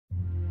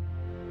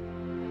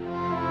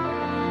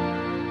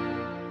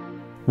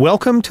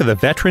Welcome to the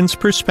Veterans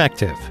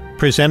Perspective,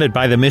 presented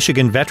by the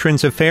Michigan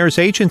Veterans Affairs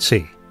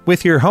Agency,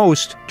 with your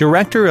host,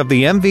 Director of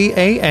the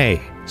MVAA,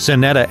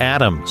 Zanetta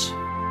Adams.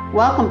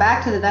 Welcome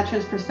back to the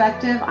Veterans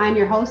Perspective. I'm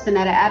your host,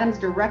 Zanetta Adams,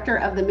 Director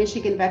of the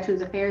Michigan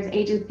Veterans Affairs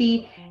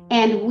Agency,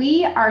 and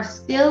we are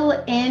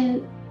still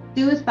in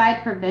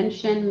Suicide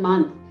Prevention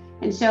Month.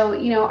 And so,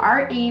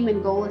 our aim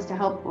and goal is to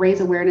help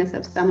raise awareness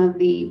of some of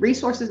the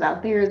resources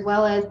out there, as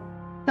well as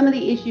some of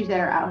the issues that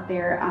are out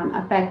there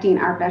affecting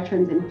our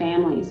veterans and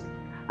families.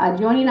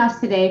 Joining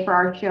us today for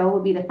our show will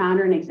be the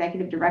founder and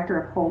executive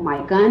director of Hold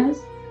My Guns.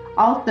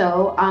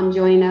 Also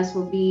joining us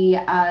will be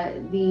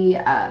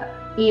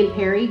Ian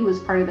Perry, who is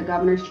part of the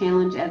Governor's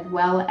Challenge, as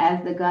well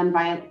as the Gun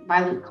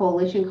Violence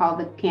Coalition called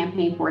the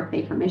Campaign for a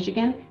Safer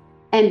Michigan,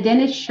 and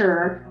Dennis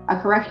Scher, a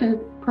corrections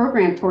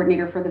program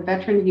coordinator for the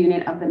Veterans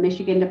Unit of the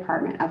Michigan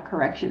Department of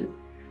Corrections.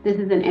 This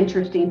is an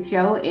interesting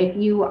show. If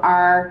you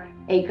are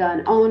a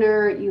gun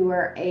owner, you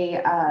are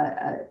a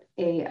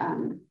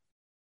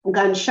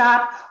gun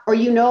shop, or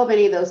you know of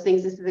any of those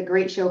things, this is a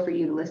great show for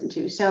you to listen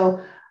to. So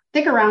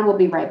stick around. We'll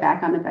be right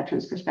back on the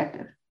Veterans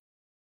Perspective.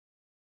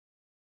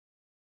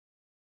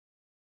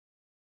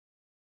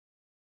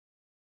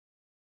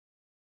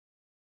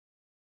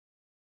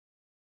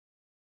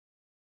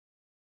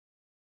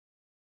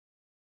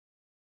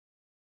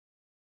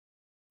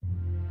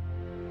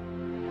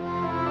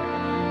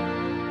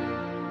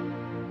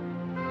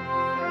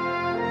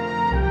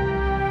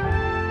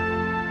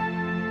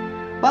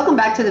 Welcome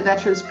back to the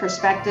Veterans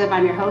Perspective.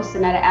 I'm your host,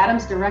 Zanetta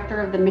Adams, Director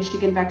of the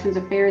Michigan Veterans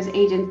Affairs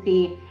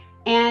Agency.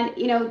 And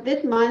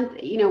this month,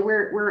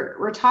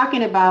 we're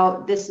talking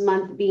about this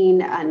month being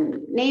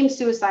named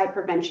Suicide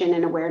Prevention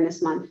and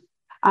Awareness Month.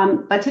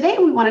 But today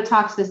we want to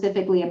talk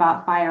specifically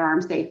about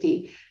firearm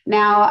safety.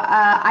 Now,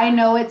 I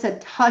know it's a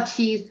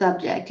touchy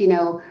subject.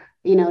 No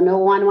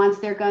one wants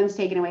their guns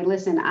taken away.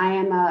 Listen, I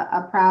am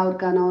a proud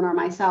gun owner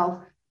myself,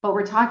 but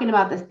we're talking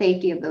about the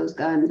safety of those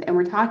guns, and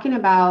we're talking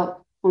about,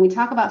 when we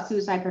talk about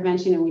suicide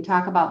prevention and we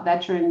talk about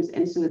veterans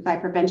and suicide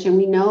prevention,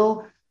 we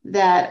know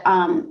that,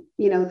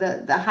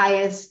 the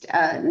highest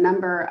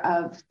number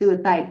of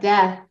suicide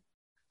deaths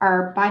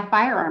are by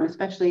firearm,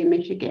 especially in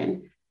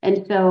Michigan.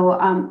 And so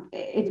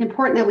it's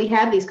important that we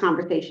have these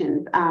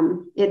conversations.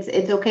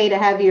 It's okay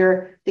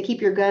to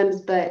keep your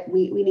guns, but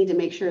we need to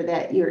make sure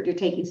that you're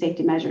taking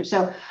safety measures.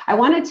 So I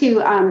wanted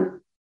to,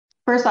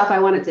 first off, I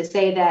wanted to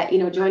say that,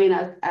 joining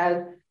us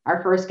as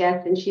our first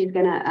guest, and she's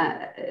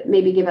gonna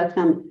maybe give us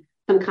some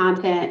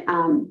content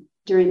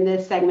during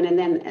this segment, and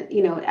then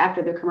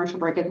after the commercial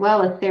break, as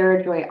well as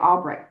Sarah Joy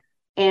Albrecht,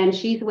 and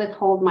she's with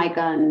Hold My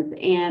Guns,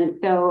 and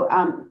so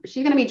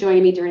she's going to be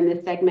joining me during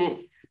this segment.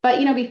 But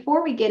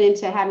before we get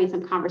into having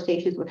some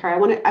conversations with her,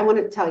 I want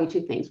to tell you two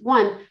things.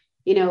 One,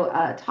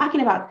 talking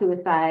about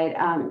suicide,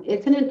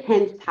 it's an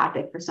intense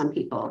topic for some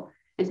people,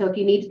 and so if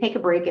you need to take a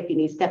break, if you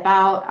need to step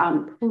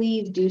out,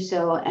 please do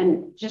so,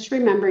 and just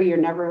remember you're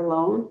never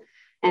alone,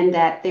 and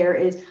that there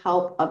is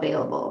help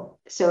available.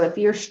 So if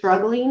you're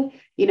struggling,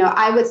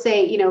 I would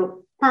say,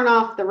 turn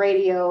off the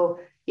radio,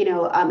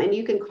 and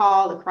you can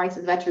call the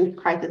Veterans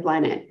Crisis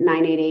Line at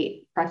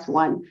 988, press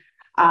 1.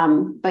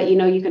 But,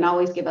 you can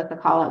always give us a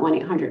call at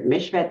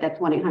 1-800-MISHVET. That's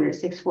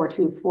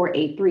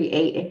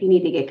 1-800-642-4838 if you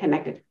need to get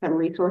connected to some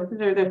resources,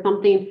 or there's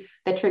something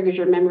that triggers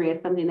your memory of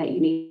something that you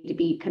need to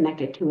be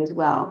connected to as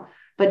well.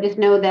 But just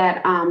know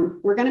that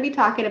we're going to be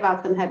talking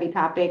about some heavy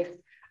topics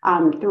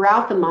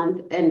throughout the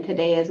month and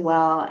today as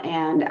well.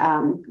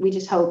 And we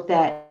just hope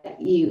that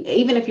you,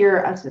 even if you're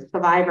a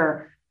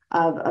survivor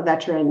of a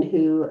veteran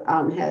who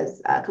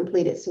has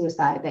completed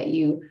suicide, that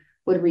you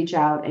would reach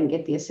out and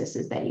get the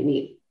assistance that you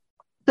need.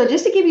 So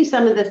just to give you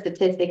some of the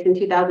statistics, in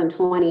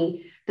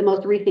 2020, the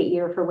most recent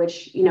year for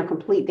which,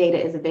 complete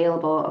data is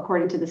available,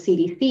 according to the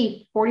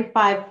CDC,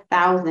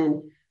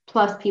 45,000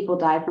 plus people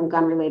died from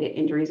gun-related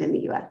injuries in the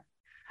U.S.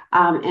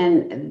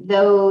 And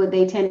though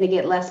they tend to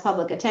get less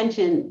public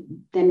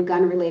attention than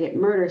gun-related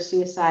murders,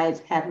 suicides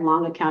have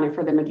long accounted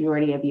for the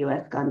majority of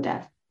U.S. gun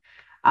deaths.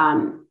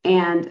 In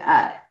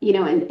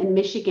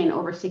Michigan,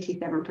 over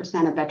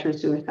 67% of veteran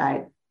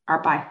suicides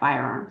are by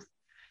firearms,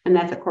 and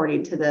that's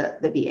according to the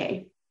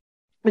VA.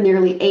 And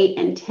nearly 8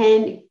 in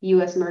 10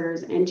 U.S.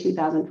 murders in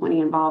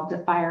 2020 involved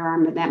a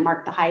firearm, and that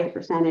marked the highest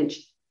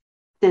percentage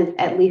since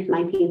at least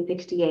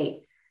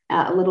 1968.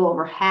 A little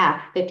over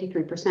half,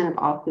 53% of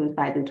all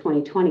suicides in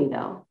 2020,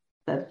 though.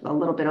 That's a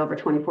little bit over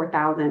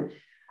 24,000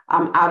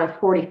 out of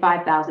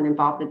 45,000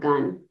 involved a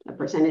gun, a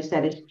percentage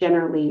that has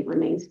generally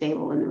remained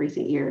stable in the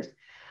recent years.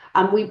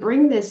 We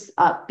bring this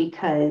up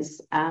because,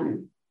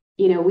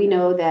 we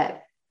know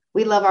that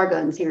we love our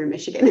guns here in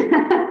Michigan.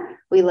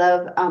 We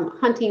love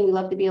hunting. We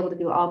love to be able to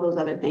do all those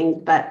other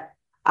things, but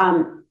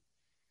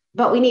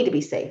we need to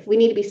be safe. We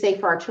need to be safe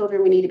for our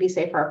children. We need to be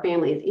safe for our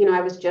families.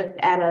 I was just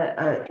at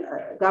a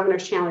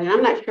Governor's Challenge, and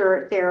I'm not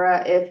sure,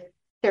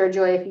 Sarah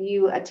Joy, if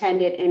you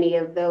attended any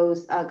of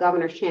those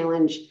Governor's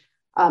Challenge.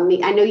 I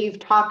know you've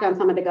talked on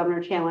some of the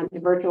Governor's Challenge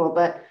virtual,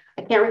 but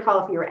I can't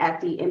recall if you were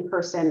at the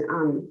in-person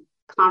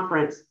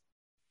conference.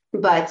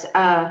 But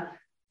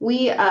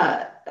we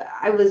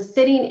I was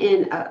sitting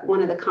in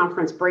one of the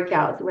conference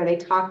breakouts where they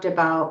talked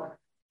about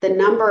the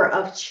number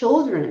of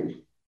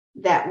children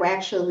that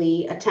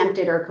actually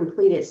attempted or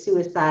completed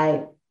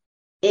suicide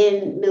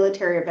in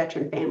military or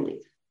veteran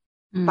families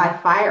by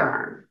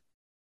firearm.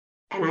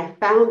 And I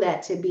found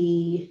that to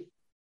be,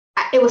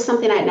 it was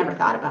something I had never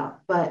thought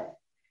about. But,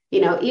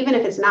 even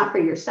if it's not for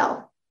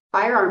yourself,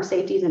 firearm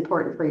safety is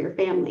important for your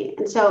family.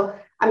 And so,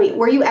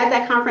 were you at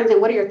that conference, and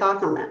what are your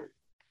thoughts on that?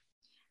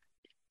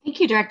 Thank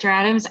you, Director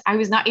Adams. I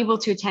was not able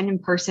to attend in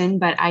person,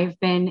 but I've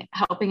been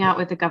helping out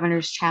with the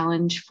Governor's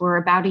Challenge for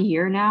about a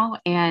year now.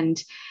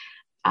 And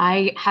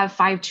I have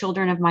 5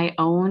 children of my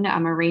own.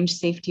 I'm a range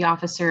safety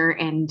officer,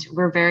 and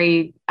we're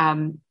very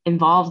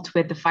involved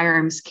with the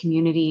firearms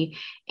community.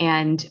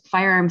 And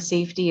firearm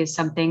safety is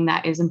something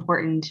that is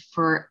important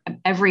for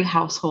every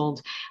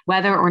household,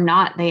 whether or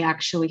not they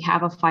actually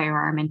have a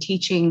firearm. And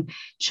teaching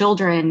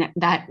children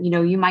that,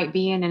 you might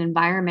be in an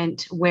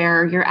environment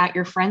where you're at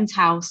your friend's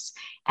house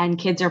and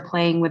kids are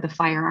playing with a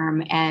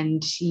firearm,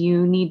 and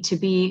you need to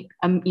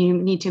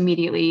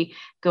immediately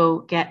go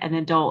get an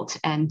adult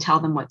and tell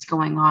them what's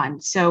going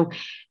on. So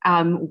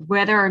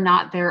whether or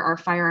not there are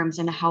firearms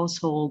in a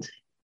household,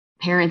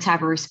 parents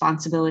have a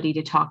responsibility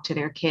to talk to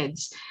their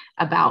kids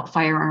about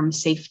firearm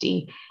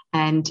safety.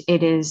 And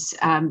it is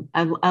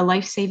a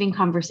life-saving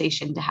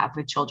conversation to have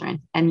with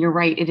children. And you're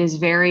right, it is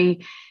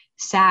very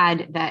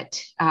sad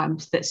that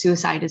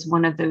suicide is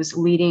one of those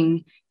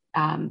leading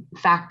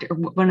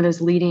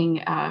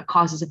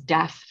causes of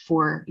death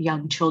for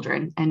young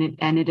children.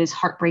 And it is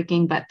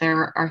heartbreaking, but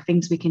there are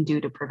things we can do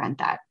to prevent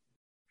that.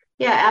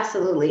 Yeah,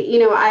 absolutely.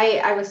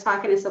 I was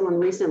talking to someone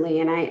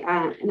recently, and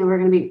I know we're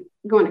going to be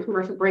going to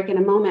commercial break in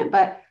a moment,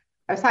 but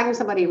I was talking to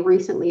somebody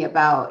recently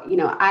about,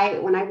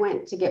 when I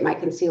went to get my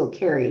concealed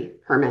carry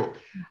permit,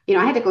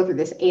 I had to go through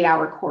this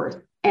 8-hour course.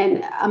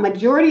 And a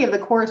majority of the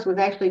course was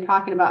actually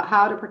talking about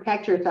how to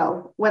protect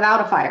yourself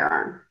without a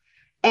firearm.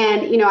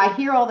 And, I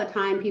hear all the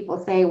time people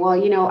say, well,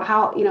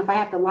 if I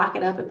have to lock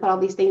it up and put all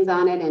these things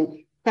on it and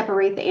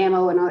separate the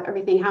ammo and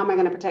everything, how am I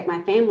going to protect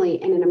my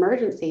family in an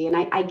emergency? And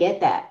I get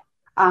that.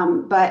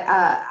 But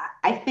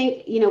I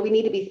think, we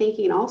need to be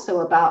thinking also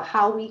about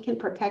how we can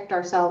protect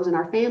ourselves and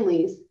our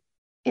families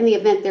in the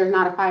event there's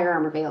not a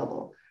firearm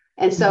available.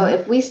 And so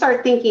if we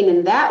start thinking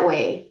in that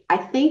way, I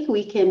think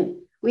we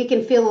can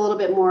feel a little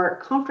bit more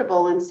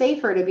comfortable and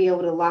safer to be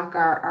able to lock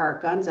our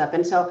guns up.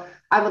 And so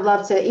I would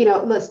love to,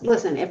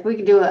 listen, if we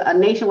could do a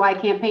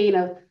nationwide campaign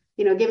of,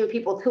 giving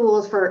people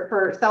tools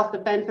for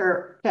self-defense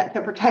or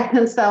to protect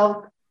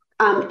themselves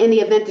in the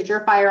event that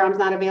your firearm's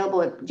not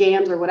available at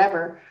jams or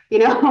whatever,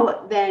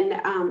 then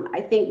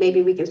I think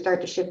maybe we can start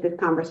to shift this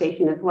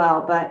conversation as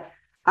well. But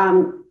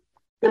I'm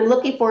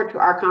looking forward to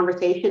our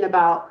conversation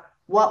about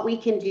what we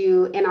can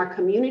do in our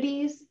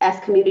communities as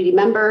community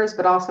members,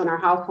 but also in our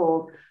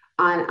household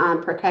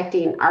on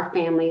protecting our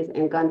families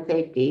and gun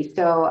safety.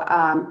 So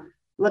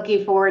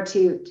looking forward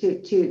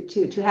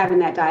to having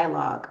that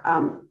dialogue.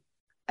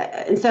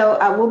 And so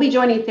we'll be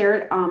joining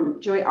Sarah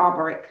Joy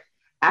Albrecht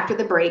after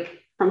the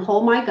break from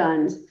Hold My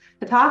Guns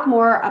to talk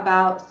more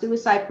about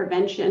suicide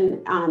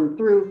prevention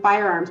through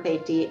firearm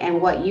safety and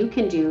what you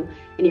can do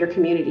in your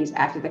communities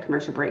after the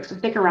commercial break. So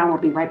stick around, we'll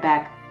be right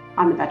back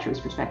on the Veterans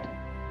Perspective.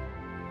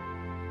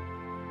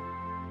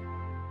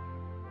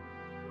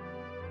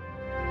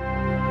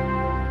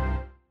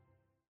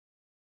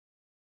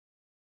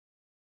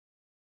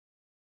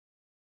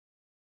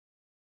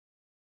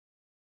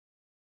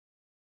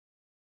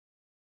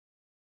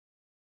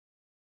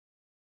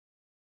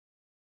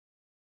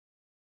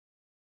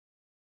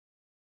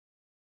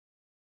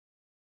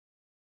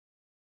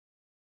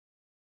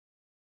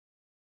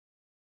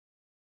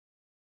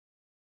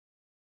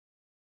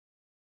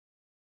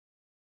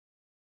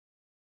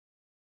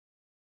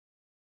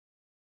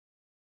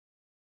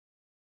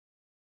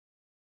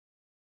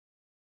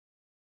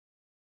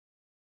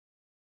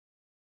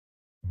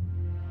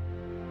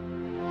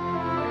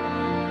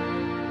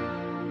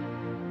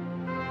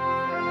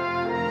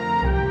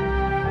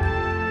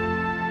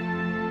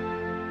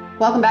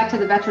 Welcome back to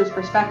the Veterans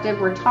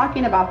Perspective. We're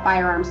talking about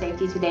firearm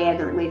safety today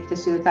as it relates to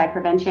suicide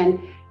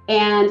prevention.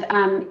 And,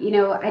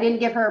 I didn't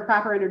give her a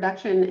proper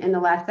introduction in the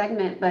last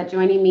segment, but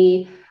joining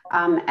me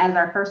as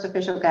our first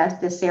official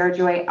guest is Sarah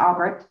Joy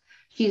Albrecht.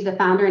 She's the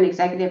founder and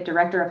executive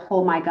director of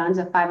Hold My Guns,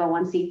 a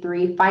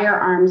 501c3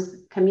 firearms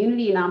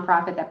community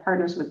nonprofit that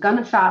partners with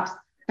gun shops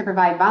to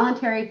provide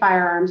voluntary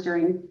firearms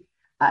during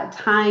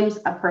times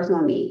of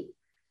personal need.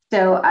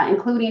 So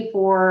including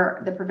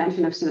for the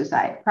prevention of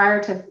suicide.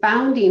 Prior to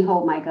founding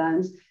Hold My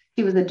Guns,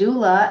 she was a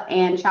doula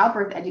and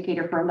childbirth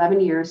educator for 11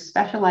 years,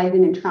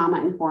 specializing in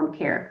trauma-informed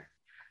care.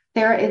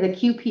 Sarah is a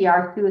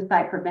QPR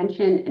suicide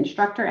prevention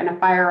instructor and a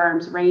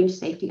firearms range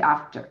safety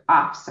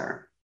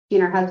officer. She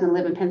and her husband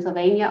live in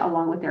Pennsylvania,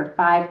 along with their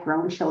 5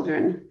 grown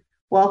children.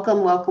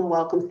 Welcome, welcome,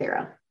 welcome,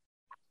 Sarah.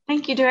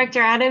 Thank you,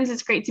 Director Adams.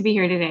 It's great to be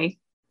here today.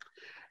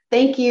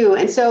 Thank you.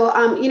 And so,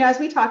 as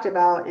we talked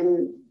about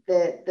in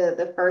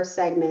the first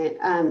segment,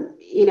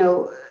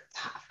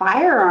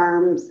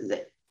 firearms,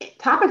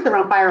 topics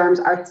around firearms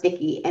are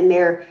sticky, and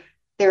they're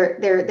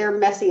they're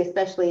messy,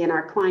 especially in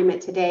our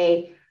climate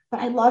today. But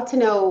I'd love to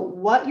know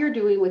what you're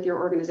doing with your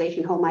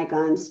organization, Hold My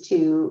Guns,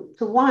 to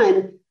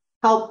one,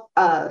 help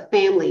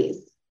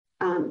families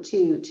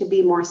to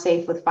be more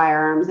safe with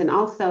firearms, and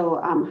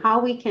also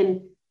how we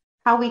can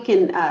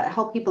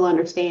help people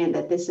understand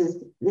that this is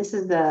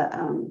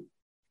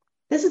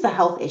a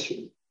health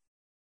issue,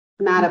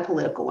 not a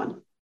political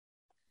one.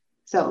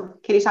 So,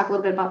 can you talk a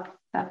little bit about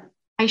that?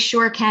 I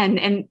sure can,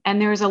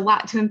 and there's a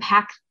lot to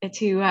unpack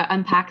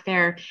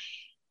there.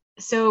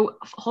 So,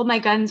 Hold My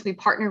Guns, we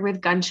partner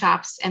with gun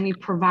shops and we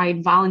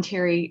provide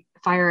voluntary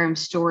firearm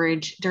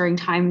storage during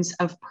times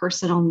of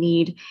personal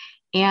need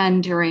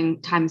and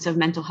during times of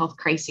mental health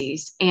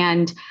crises.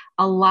 And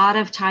a lot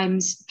of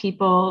times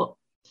people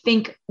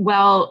think,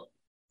 well,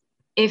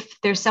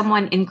 if there's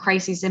someone in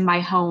crisis in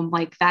my home,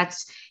 like that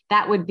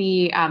would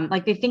be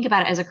like they think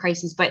about it as a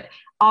crisis, but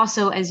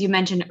also, as you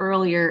mentioned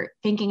earlier,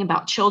 thinking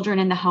about children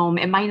in the home,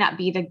 it might not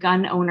be the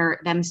gun owner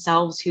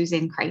themselves who's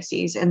in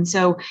crises. And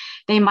so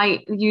they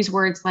might use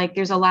words like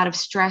there's a lot of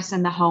stress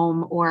in the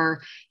home,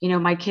 or,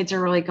 my kids are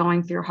really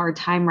going through a hard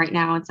time right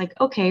now. It's like,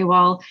 okay,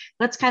 well,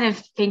 let's kind of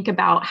think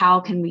about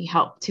how can we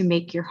help to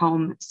make your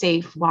home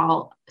safe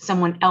while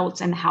someone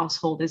else in the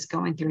household is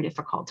going through a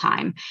difficult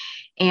time.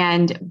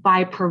 And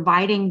by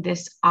providing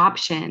this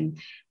option,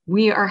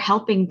 we are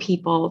helping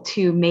people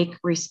to make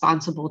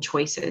responsible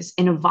choices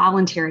in a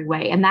voluntary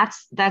way. And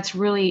that's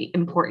really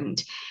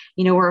important.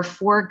 We're a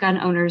for gun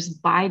owners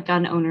by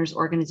gun owners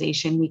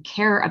organization. We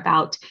care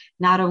about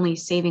not only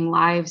saving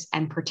lives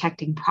and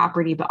protecting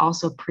property, but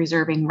also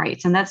preserving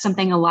rights. And that's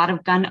something a lot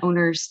of gun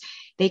owners,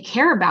 they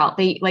care about.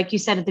 They, like you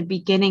said at the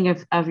beginning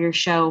of your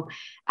show,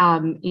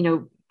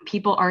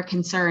 people are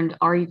concerned,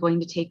 are you going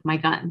to take my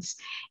guns?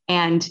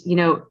 And,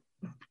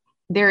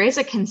 there is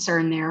a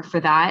concern there for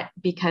that,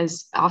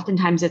 because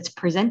oftentimes it's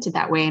presented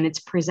that way and it's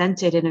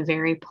presented in a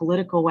very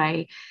political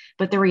way.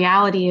 But the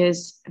reality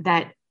is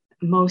that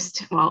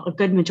a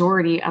good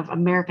majority of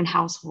American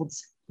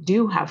households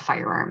do have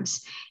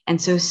firearms.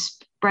 And so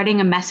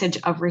spreading a message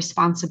of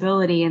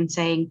responsibility and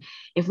saying,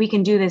 if we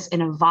can do this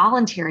in a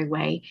voluntary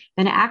way,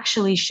 then it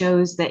actually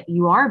shows that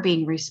you are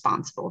being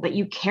responsible, that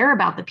you care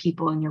about the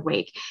people in your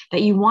wake,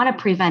 that you want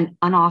to prevent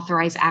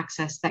unauthorized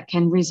access that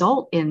can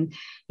result in,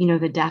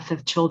 the death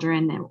of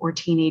children or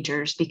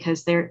teenagers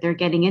because they're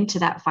getting into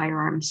that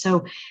firearm.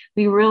 So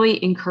we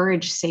really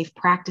encourage safe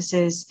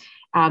practices,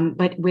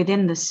 but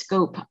within the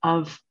scope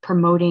of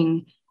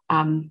promoting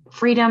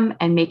freedom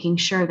and making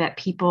sure that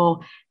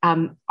people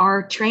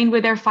are trained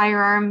with their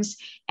firearms.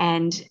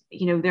 And,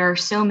 there are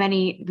so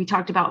many, we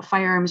talked about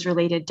firearms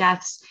related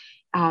deaths.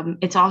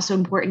 It's also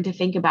important to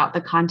think about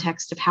the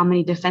context of how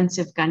many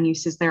defensive gun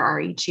uses there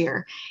are each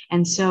year.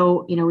 And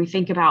so, we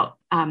think about,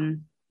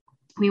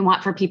 we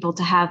want for people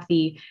to have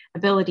the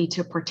ability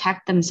to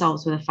protect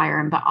themselves with a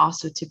firearm, but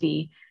also to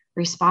be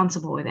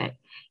responsible with it.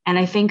 And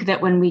I think that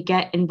when we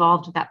get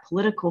involved with that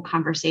political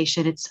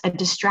conversation, it's a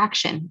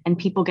distraction, and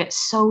people get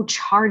so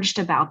charged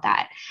about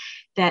that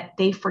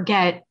they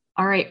forget,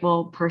 all right,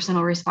 well,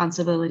 personal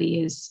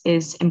responsibility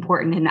is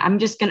important. And I'm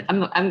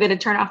going to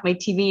turn off my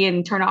TV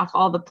and turn off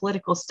all the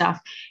political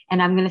stuff.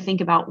 And I'm going to think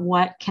about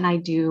what can I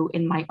do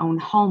in my own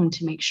home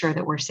to make sure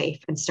that we're safe,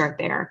 and start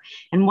there.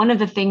 And one of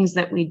the things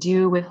that we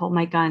do with Hold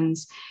My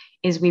Guns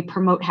is we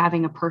promote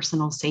having a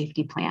personal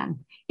safety plan,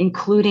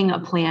 including a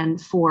plan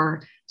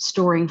for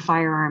storing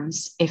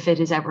firearms if it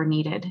is ever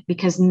needed,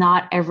 because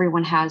not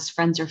everyone has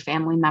friends or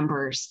family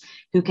members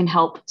who can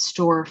help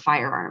store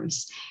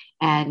firearms.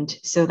 And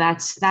so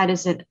that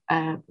is a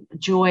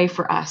joy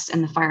for us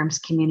in the firearms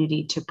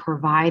community to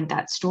provide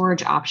that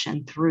storage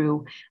option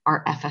through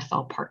our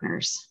FFL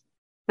partners.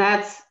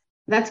 That's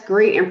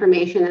great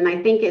information. And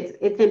I think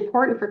it's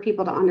important for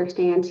people to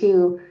understand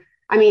too.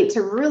 I mean,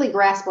 to really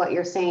grasp what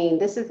you're saying,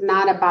 this is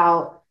not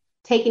about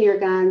taking your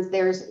guns.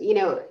 There's,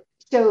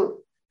 so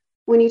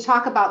when you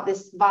talk about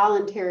this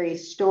voluntary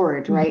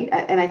storage, right?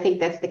 And I think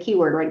that's the key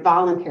word, right?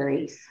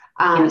 Voluntary.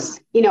 Yes.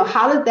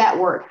 How does that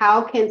work?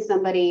 How can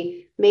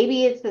somebody,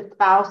 maybe it's the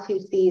spouse who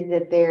sees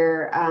that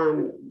their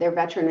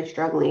veteran is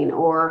struggling,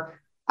 or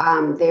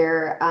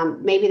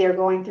maybe they're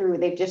going through,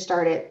 they've just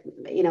started,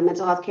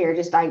 mental health care,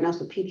 just diagnosed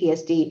with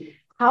PTSD.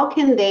 How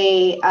can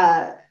they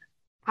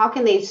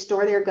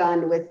store their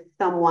gun with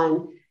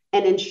someone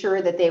and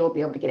ensure that they will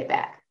be able to get it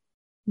back?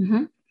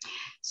 Mm-hmm.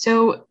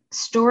 So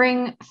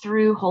storing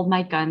through Hold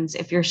My Guns,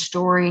 if you're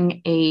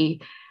storing a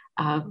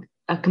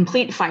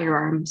complete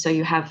firearm, so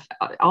you have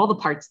all the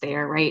parts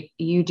there, right?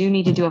 You do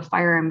need to do a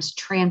firearms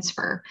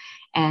transfer.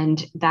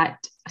 And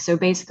so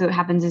basically what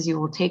happens is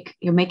you'll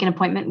make an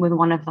appointment with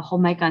one of the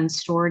Hold My Guns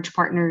storage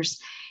partners.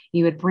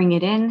 You would bring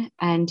it in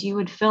and you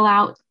would fill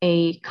out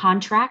a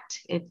contract.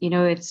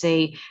 It's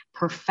a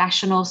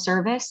professional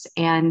service,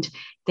 and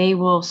they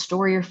will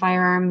store your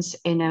firearms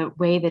in a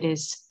way that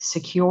is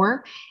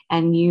secure,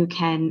 and you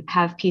can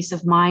have peace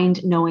of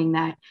mind knowing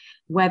that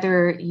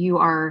whether you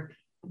are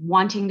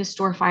wanting to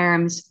store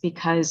firearms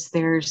because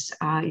there's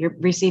you're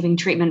receiving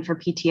treatment for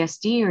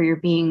PTSD, or you're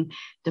being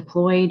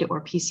deployed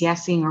or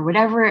PCSing or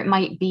whatever it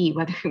might be,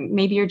 whether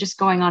maybe you're just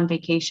going on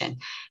vacation,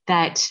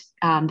 that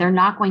they're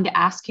not going to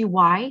ask you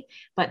why,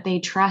 but they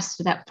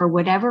trust that for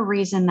whatever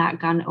reason that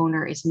gun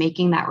owner is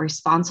making that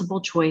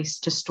responsible choice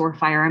to store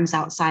firearms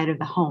outside of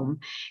the home,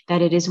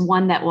 that it is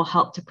one that will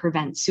help to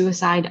prevent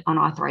suicide,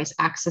 unauthorized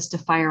access to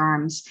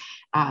firearms,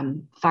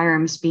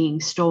 firearms being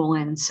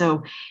stolen.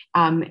 So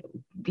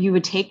you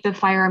would take the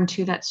firearm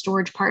to that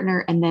storage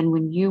partner, and then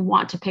when you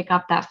want to pick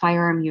up that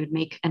firearm, you would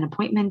make an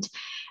appointment,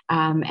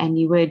 and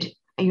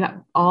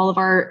all of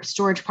our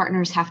storage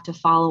partners have to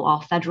follow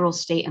all federal,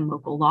 state, and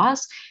local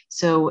laws.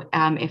 So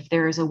if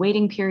there is a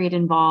waiting period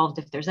involved,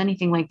 if there's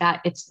anything like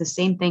that, it's the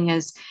same thing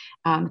as,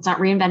 it's not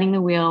reinventing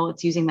the wheel.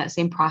 It's using that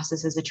same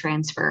process as a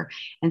transfer.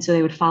 And so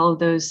they would follow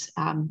those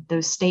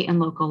state and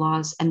local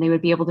laws, and they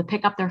would be able to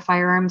pick up their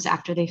firearms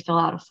after they fill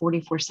out a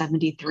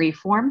 4473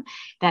 form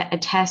that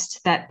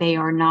attests that they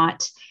are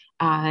not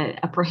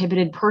a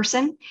prohibited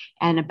person,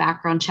 and a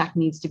background check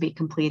needs to be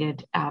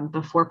completed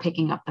before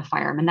picking up the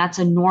firearm. And that's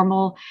a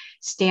normal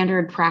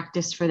standard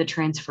practice for the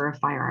transfer of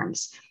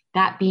firearms.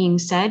 That being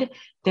said,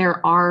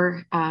 there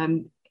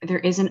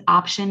is an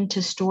option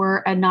to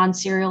store a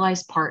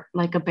non-serialized part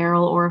like a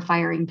barrel or a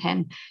firing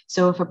pin.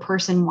 So if a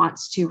person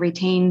wants to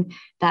retain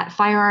that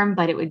firearm,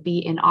 but it would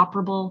be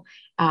inoperable,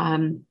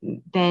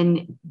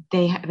 then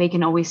they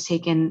can always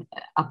take in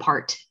a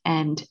part.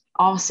 And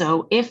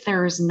also, if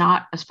there is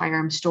not a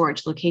firearm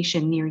storage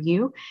location near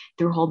you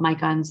through Hold My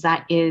Guns,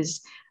 that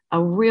is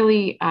a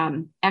really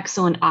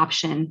excellent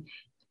option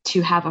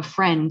to have a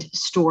friend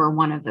store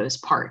one of those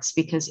parts,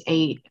 because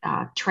a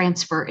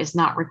transfer is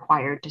not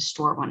required to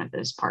store one of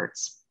those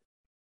parts.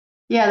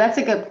 Yeah, that's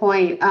a good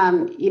point.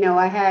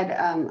 I had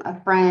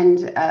a friend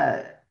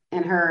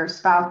and her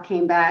spouse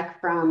came back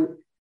from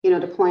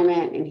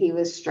deployment, and he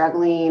was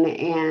struggling.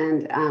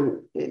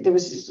 And there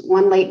was just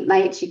one late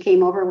night, she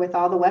came over with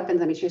all the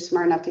weapons. I mean, she was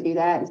smart enough to do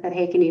that, and said,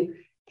 "Hey, can you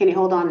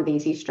hold on to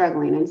these? He's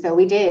struggling." And so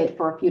we did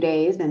for a few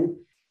days, and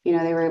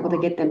they were able to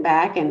get them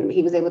back, and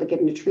he was able to get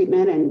into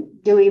treatment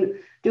and doing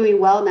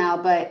well now.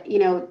 But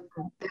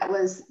that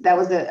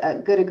was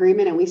a good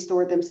agreement, and we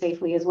stored them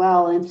safely as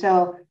well. And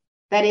so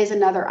that is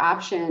another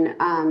option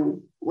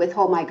with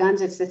Hold My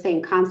Guns. It's the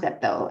same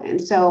concept though.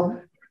 And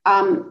so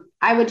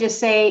I would just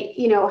say,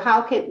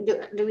 how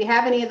do we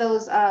have any of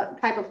those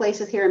type of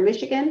places here in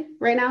Michigan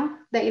right now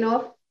that you know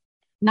of?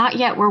 Not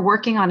yet. We're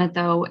working on it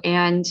though,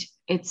 and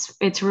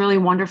it's really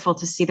wonderful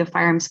to see the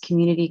firearms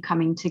community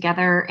coming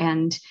together.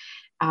 And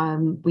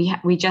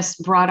we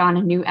just brought on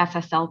a new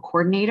FFL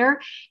coordinator,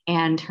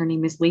 and her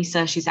name is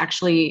Lisa. She's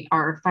actually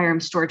our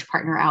firearms storage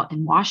partner out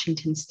in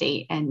Washington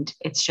State, and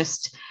it's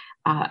just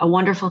a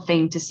wonderful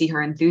thing to see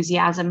her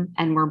enthusiasm.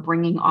 And we're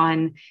bringing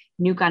on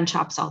new gun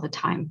shops all the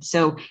time.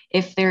 So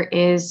if there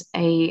is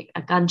a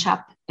gun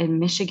shop in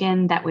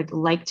Michigan that would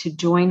like to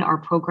join our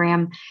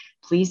program,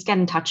 please get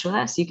in touch with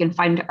us. You can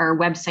find our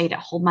website at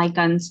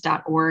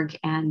holdmyguns.org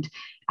and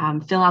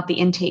fill out the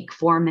intake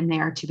form in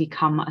there to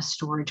become a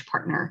storage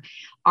partner.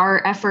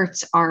 Our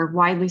efforts are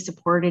widely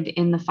supported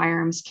in the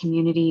firearms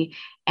community,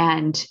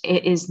 and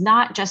it is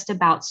not just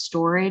about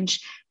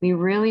storage. We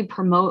really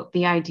promote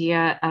the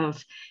idea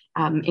of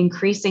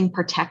increasing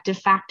protective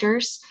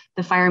factors.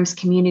 The firearms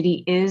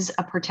community is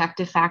a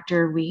protective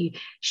factor. We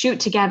shoot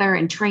together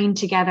and train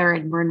together,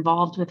 and we're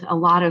involved with a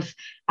lot of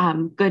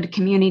good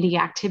community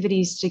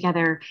activities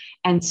together.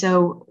 And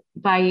so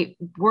by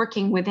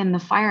working within the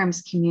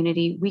firearms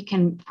community, we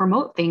can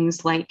promote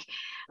things like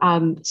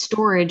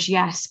storage,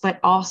 yes, but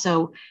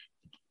also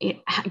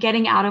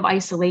getting out of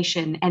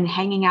isolation and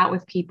hanging out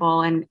with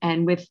people.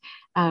 And with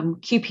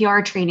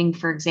QPR training,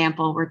 for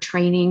example, we're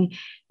training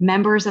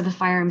members of the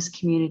firearms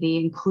community,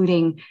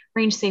 including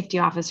range safety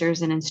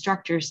officers and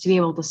instructors, to be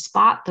able to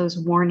spot those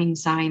warning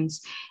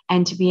signs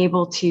and to be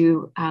able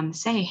to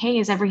say, "Hey,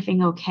 is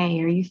everything okay?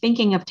 Are you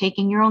thinking of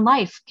taking your own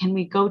life? Can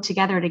we go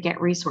together to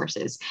get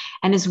resources?"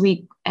 And as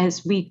we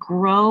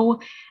grow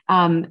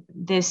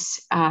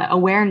this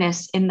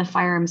awareness in the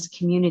firearms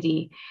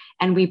community,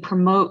 and we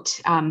promote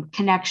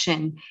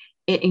connection,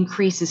 it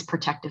increases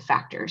protective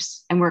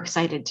factors, and we're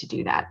excited to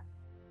do that.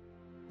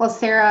 Well,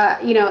 Sarah,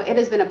 it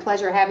has been a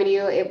pleasure having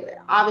you.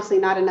 Obviously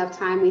not enough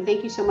time. We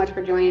thank you so much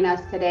for joining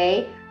us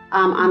today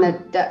on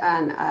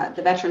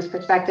the Veterans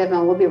Perspective,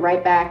 and we'll be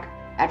right back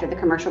after the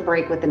commercial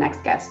break with the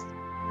next guest.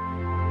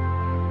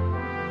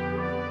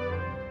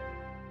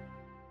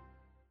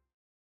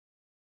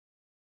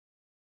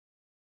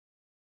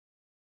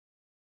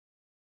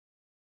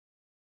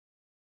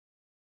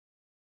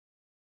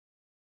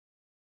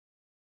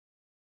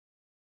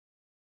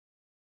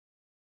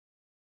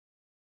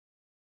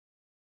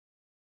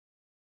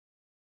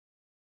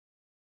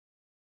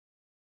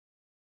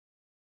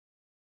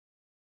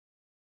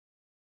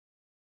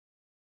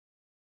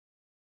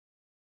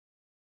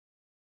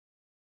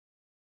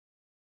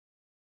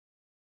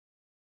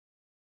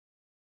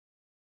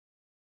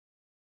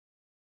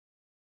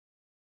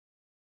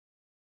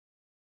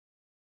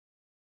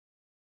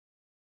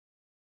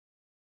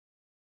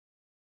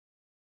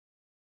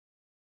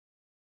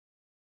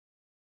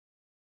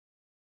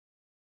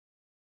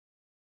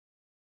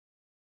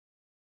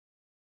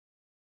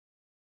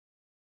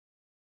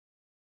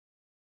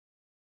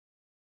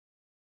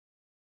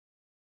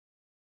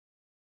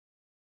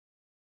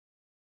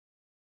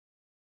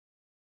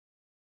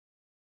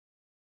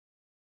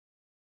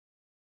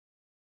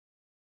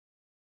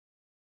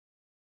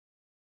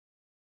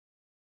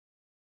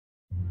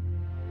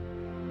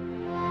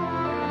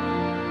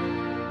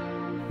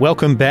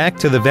 Welcome back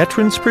to the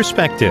Veterans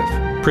Perspective,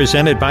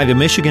 presented by the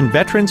Michigan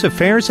Veterans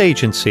Affairs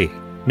Agency.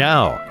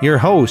 Now, your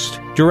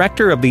host,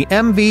 Director of the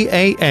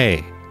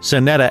MVAA,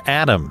 Zanetta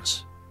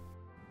Adams.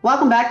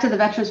 Welcome back to the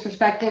Veterans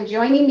Perspective.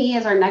 Joining me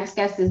as our next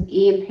guest is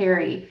Ian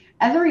Perry.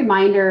 As a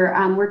reminder,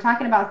 we're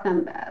talking about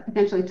some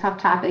potentially tough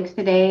topics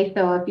today.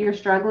 So if you're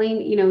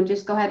struggling,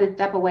 just go ahead and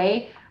step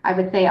away. I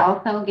would say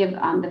also give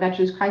the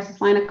Veterans Crisis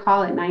Line a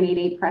call at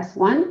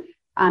 988-PRESS-1.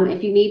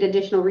 If you need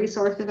additional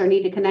resources or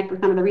need to connect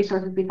with some of the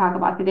resources we talk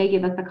about today,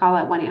 give us a call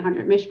at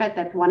 1-800-MISHVET.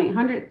 That's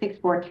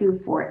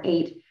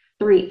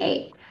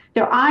 1-800-642-4838.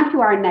 So on to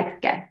our next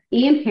guest.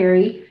 Ian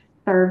Perry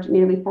served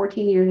nearly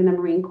 14 years in the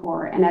Marine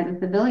Corps, and as a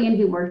civilian,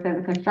 he works as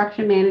a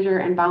construction manager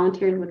and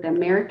volunteers with the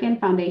American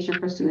Foundation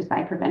for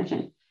Suicide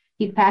Prevention.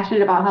 He's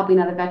passionate about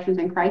helping other veterans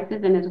in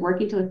crisis and is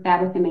working to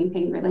establish and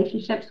maintain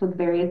relationships with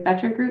various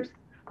veteran groups,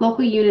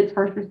 local units,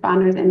 first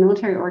responders, and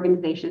military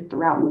organizations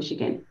throughout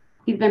Michigan.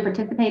 He's been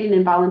participating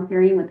in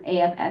volunteering with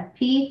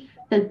AFSP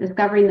since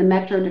discovering the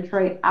Metro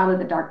Detroit Out of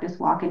the Darkness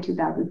Walk in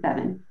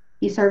 2007.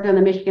 He served on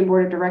the Michigan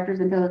Board of Directors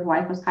until his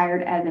wife was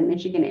hired as a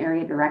Michigan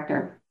Area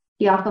Director.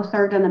 He also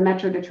served on the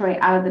Metro Detroit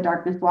Out of the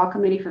Darkness Walk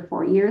Committee for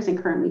 4 years and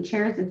currently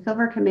chairs the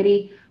Silver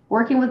Committee,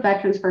 working with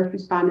veterans, first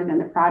responders, and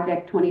the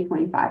Project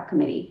 2025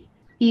 Committee.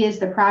 He is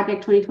the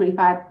Project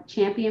 2025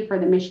 champion for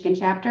the Michigan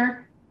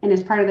chapter and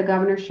is part of the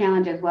Governor's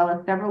Challenge, as well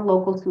as several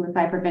local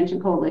suicide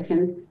prevention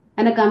coalitions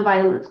and a gun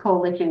violence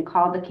coalition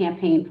called the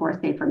Campaign for a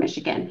Safer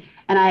Michigan.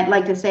 And I'd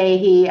like to say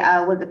he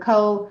was a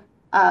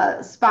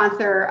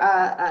co-sponsor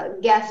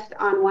guest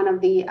on one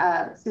of the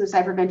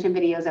suicide prevention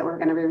videos that we're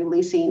going to be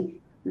releasing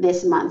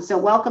this month. So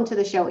welcome to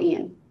the show,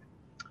 Ian.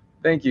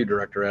 Thank you,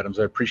 Director Adams.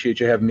 I appreciate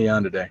you having me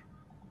on today.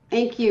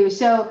 Thank you.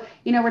 So,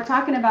 we're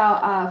talking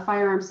about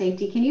firearm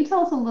safety. Can you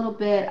tell us a little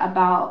bit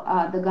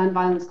about the Gun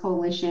Violence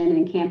Coalition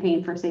and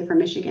Campaign for Safer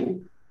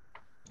Michigan?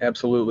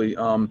 Absolutely.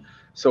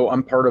 So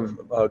I'm part of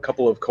a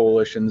couple of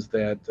coalitions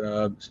that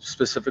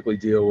specifically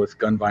deal with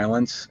gun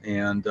violence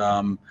and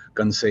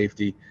gun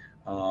safety.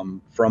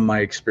 From my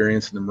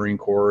experience in the Marine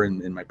Corps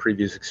and in my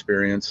previous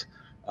experience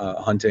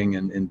hunting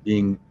and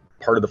being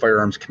part of the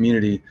firearms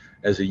community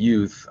as a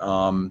youth,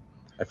 I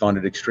found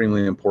it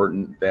extremely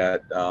important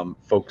that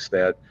folks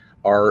that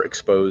are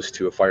exposed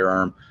to a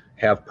firearm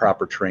have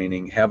proper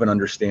training, have an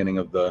understanding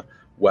of the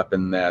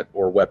weapon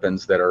or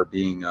weapons that are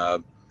being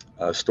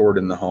stored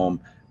in the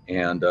home,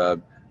 and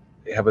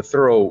have a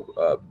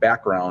thorough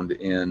background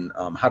in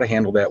how to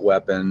handle that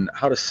weapon,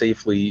 how to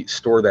safely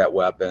store that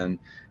weapon,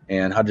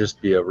 and how to just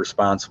be a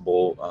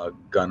responsible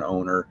gun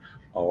owner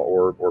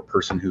or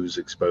person who's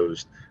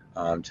exposed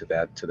to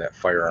that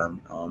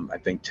firearm. I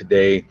think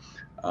today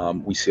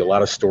we see a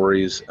lot of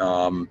stories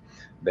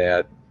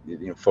that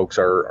folks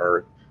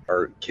are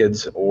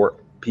kids or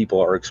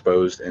people are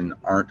exposed and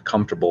aren't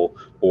comfortable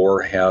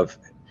or have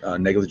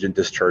negligent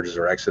discharges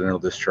or accidental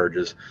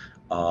discharges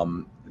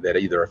that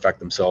either affect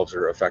themselves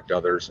or affect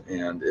others.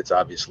 And it's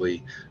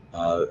obviously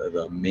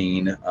the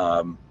main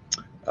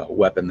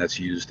weapon that's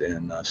used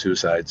in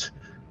suicides,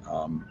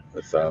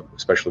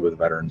 especially with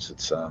veterans.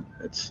 It's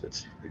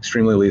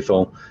extremely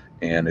lethal,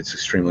 and it's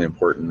extremely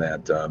important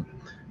that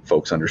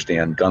folks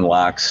understand gun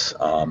locks,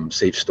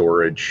 safe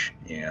storage,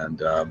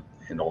 and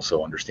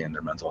also understand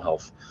their mental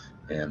health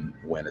and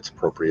when it's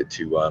appropriate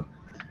to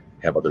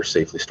have others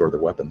safely store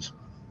their weapons.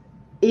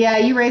 Yeah,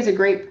 you raise a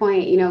great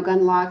point.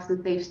 Gun locks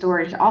and safe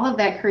storage, all of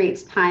that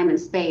creates time and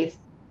space.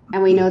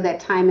 And we know that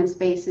time and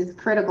space is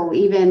critical.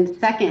 Even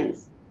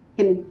seconds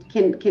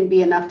can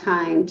be enough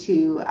time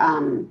to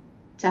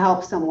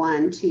help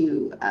someone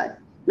to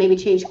maybe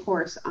change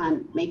course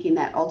on making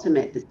that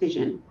ultimate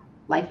decision,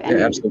 life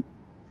ending.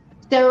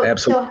 Yeah,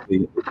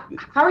 absolutely. So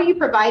how are you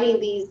providing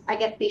these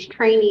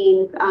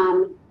trainings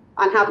on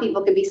how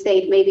people can be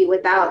safe, maybe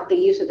without the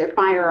use of their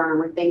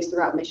firearm or things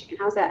throughout Michigan?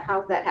 How's that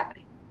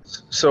happening?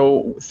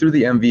 So through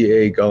the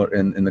MVA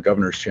and the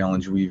Governor's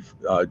Challenge, we've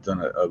done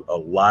a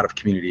lot of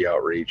community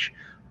outreach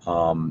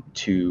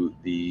to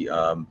the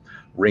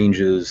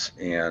ranges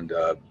and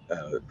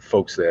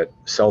folks that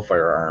sell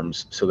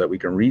firearms so that we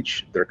can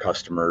reach their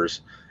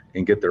customers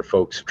and get their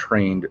folks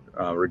trained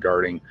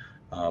regarding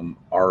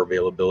our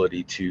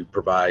availability to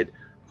provide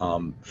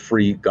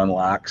free gun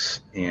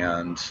locks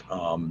and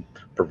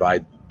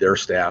provide their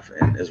staff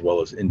and as well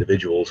as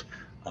individuals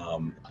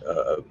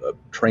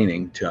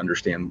training to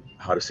understand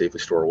how to safely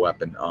store a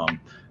weapon.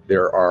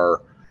 There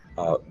are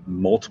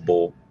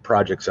multiple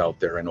projects out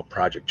there. I know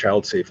Project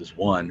Child Safe is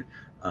one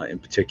in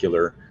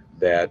particular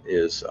that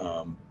is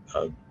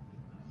through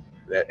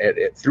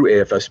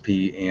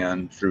AFSP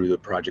and through the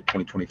Project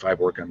 2025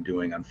 work I'm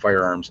doing on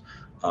firearms.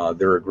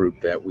 They're a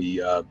group that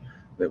we are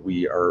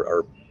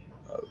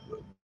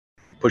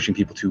pushing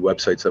people to,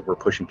 websites that we're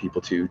pushing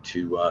people to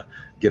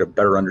get a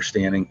better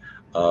understanding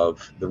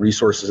of the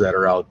resources that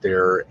are out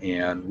there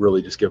and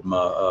really just give them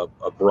a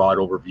broad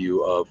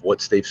overview of what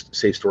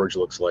safe storage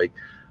looks like,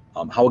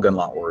 how a gun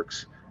lock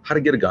works, how to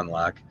get a gun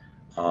lock.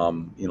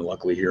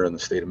 Luckily here in the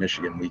state of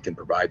Michigan, we can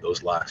provide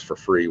those locks for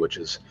free, which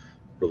is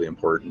really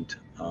important.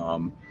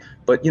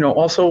 But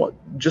also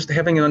just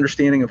having an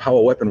understanding of how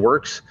a weapon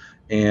works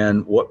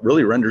and what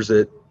really renders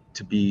it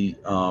to be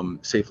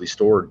safely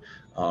stored,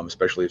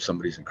 especially if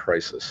somebody's in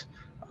crisis.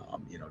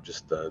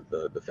 Just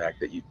the fact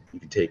that you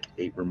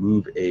can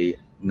remove a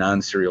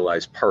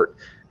non-serialized part,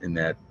 and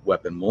that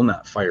weapon will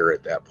not fire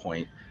at that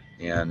point,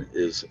 and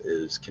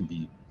can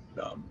be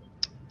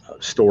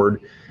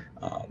stored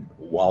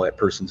while that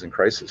person's in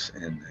crisis,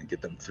 and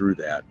get them through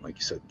that. Like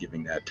you said,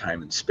 giving that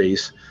time and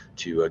space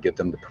to get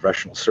them the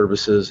professional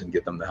services and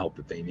get them the help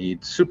that they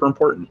need. Super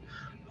important.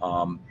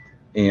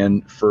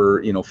 And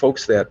for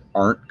folks that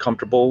aren't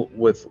comfortable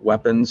with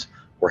weapons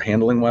or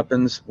handling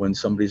weapons when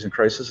somebody's in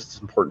crisis,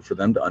 it's important for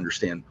them to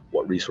understand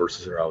what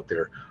resources are out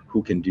there,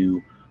 who can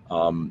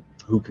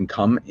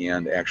come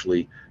and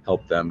actually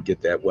help them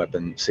get that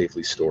weapon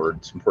safely stored.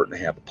 It's important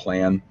to have a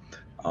plan.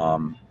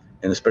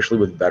 And especially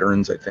with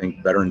veterans, I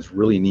think veterans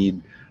really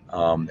need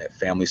that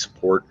family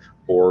support,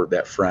 or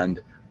that friend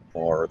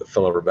or the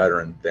fellow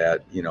veteran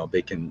that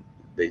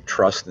they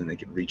trust and they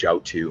can reach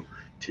out to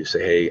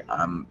say, hey,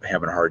 I'm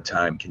having a hard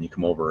time. Can you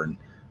come over and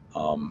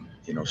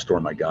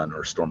store my gun,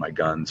 or store my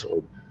guns,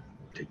 or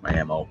take my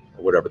ammo,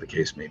 or whatever the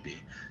case may be,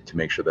 to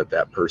make sure that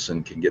that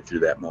person can get through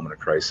that moment of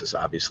crisis,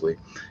 obviously,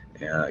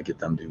 and get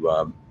them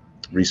to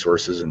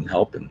resources and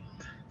help, and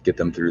get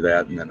them through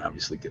that, and then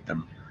obviously get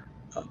them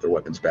their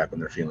weapons back when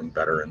they're feeling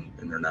better and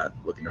they're not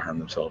looking to harm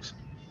themselves.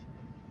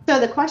 So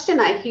the question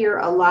I hear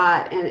a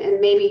lot, and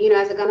maybe,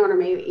 as a gun owner,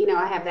 maybe,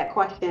 I have that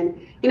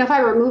question, if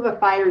I remove a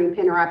firing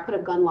pin or I put a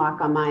gun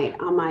lock on my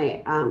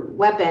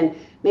weapon,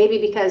 maybe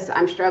because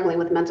I'm struggling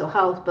with mental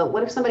health, but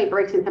what if somebody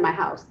breaks into my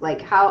house?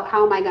 Like, how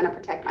am I going to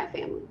protect my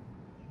family?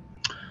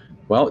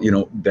 Well,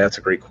 that's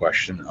a great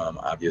question.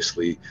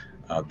 Obviously,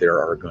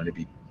 there are going to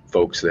be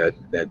folks that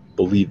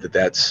believe that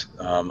that's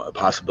a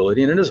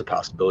possibility, and it is a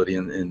possibility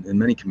in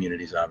many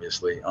communities,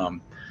 obviously.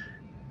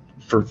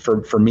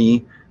 For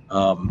me,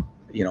 the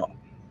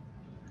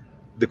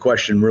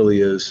question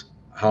really is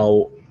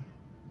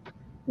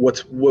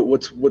what's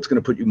going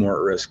to put you more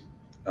at risk?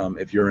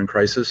 If you're in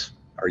crisis,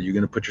 are you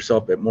going to put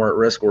yourself more at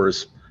risk, or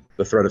is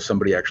the threat of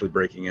somebody actually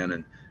breaking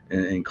in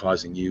and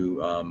causing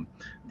you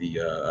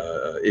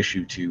the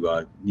issue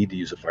to need to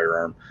use a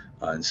firearm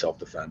in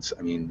self-defense?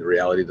 I mean, the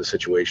reality of the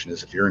situation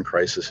is, if you're in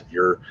crisis, if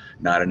you're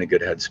not in a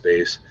good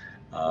headspace,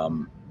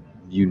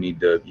 you need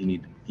to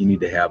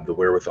have the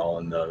wherewithal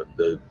and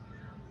the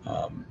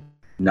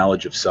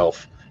knowledge of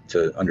self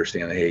to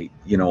understand, hey,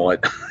 you know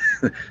what,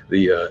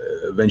 the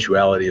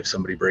eventuality of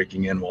somebody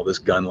breaking in while this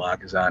gun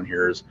lock is on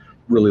here is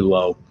really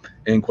low.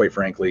 And quite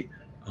frankly,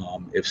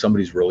 if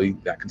somebody's really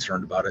that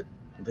concerned about it,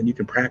 then you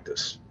can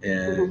practice,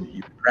 and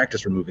you can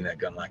practice removing that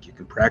gun lock. You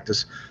can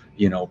practice,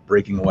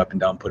 breaking a weapon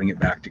down, putting it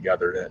back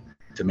together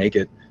to make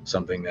it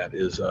something that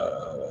is,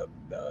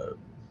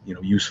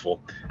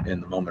 useful in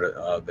the moment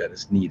that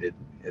is needed.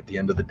 At the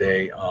end of the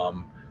day,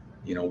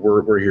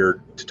 we're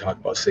here to talk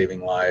about saving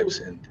lives,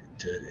 and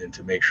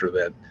to make sure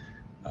that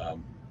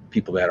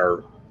people that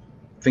are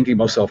thinking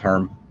about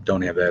self-harm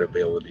don't have that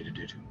ability to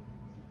do too.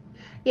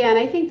 Yeah, and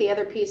I think the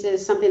other piece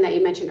is something that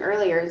you mentioned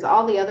earlier, is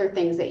all the other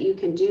things that you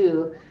can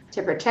do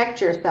to protect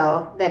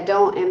yourself that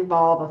don't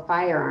involve a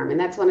firearm. And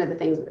that's one of the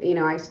things,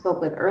 I spoke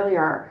with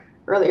earlier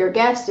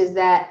guest, is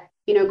that,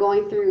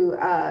 going through,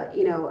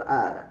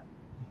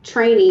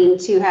 training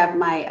to have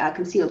my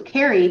concealed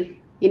carry,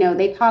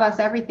 they taught us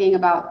everything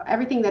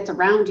that's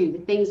around you, the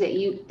things that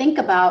you think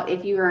about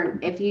if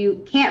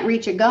you can't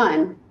reach a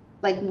gun,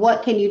 like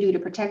what can you do to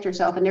protect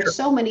yourself? And there's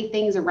so many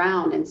things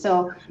around. And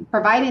so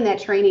providing that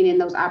training and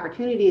those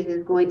opportunities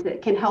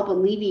can help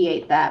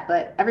alleviate that,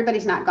 but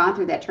everybody's not gone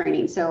through that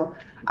training. So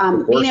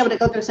being able to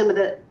go through some of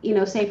the,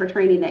 safer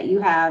training that you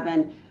have,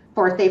 and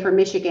for Safer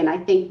Michigan, I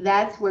think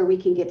that's where we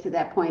can get to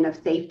that point of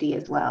safety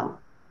as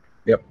well.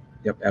 Yep,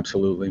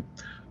 absolutely.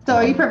 So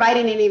are you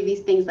providing any of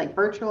these things like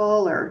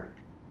virtual or?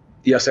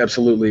 Yes,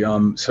 absolutely.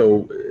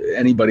 So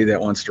anybody that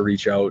wants to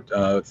reach out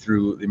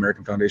through the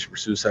American Foundation for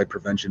Suicide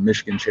Prevention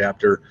Michigan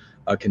chapter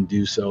can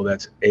do so.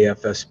 That's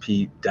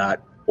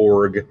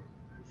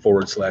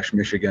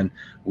afsp.org/Michigan.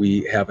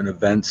 We have an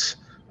events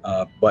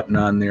button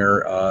on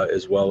there,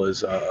 as well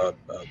as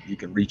you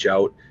can reach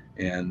out,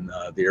 and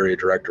the area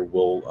director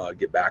will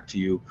get back to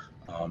you.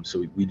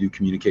 So we do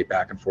communicate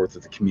back and forth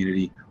with the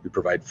community. We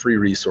provide free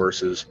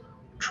resources,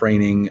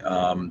 training.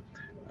 I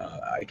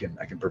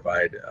can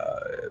provide,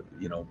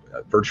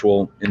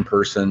 virtual, in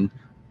person,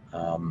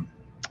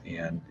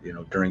 and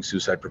during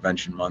Suicide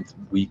Prevention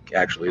Week.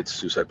 Actually, it's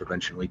Suicide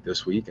Prevention Week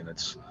this week, and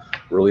it's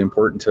really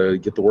important to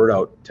get the word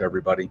out to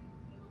everybody.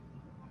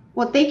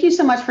 Well, thank you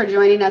so much for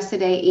joining us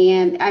today,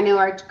 Ian. I know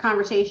our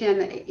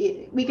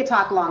conversation, we could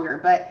talk longer,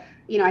 but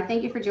I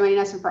thank you for joining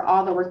us and for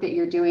all the work that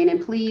you're doing.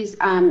 And please,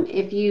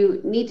 if you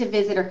need to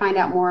visit or find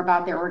out more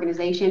about their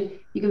organization,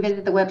 you can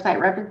visit the website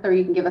reference, or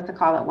you can give us a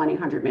call at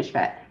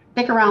 1-800-MICH-VET.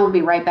 Stick around, we'll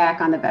be right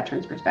back on the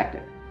Veterans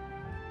Perspective.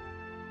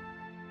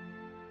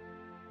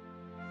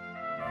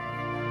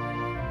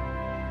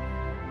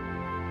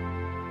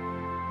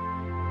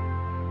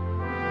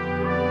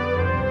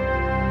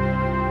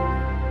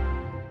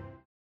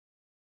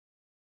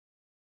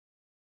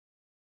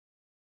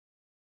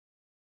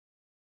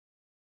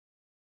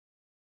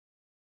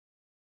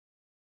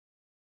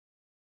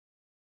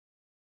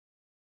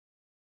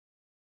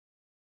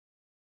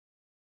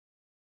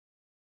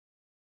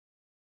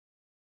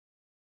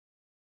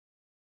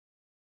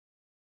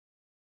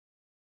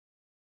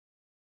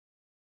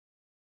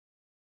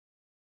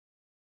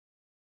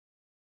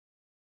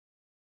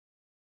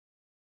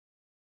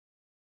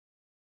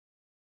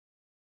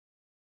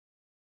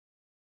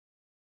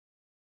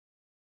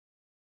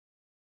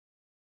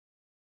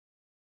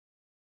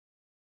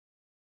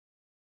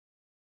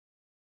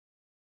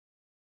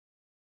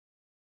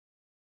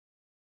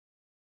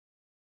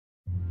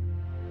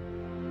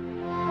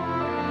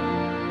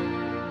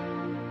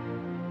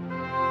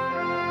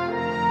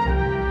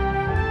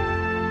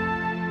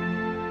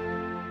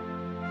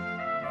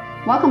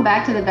 Welcome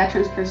back to the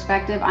Veterans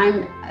Perspective.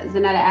 I'm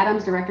Zanetta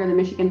Adams, Director of the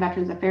Michigan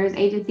Veterans Affairs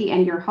Agency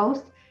and your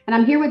host. And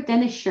I'm here with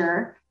Dennis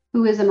Scher,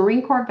 who is a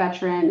Marine Corps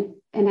veteran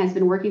and has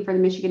been working for the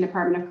Michigan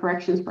Department of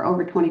Corrections for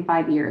over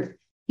 25 years.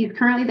 He's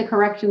currently the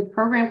Corrections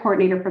Program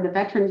Coordinator for the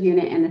Veterans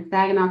Unit in the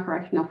Saginaw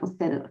Correctional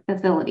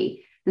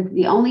Facility. This is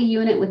the only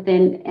unit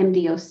within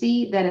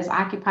MDOC that is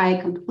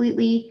occupied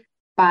completely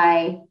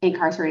by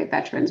incarcerated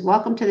veterans.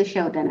 Welcome to the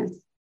show, Dennis.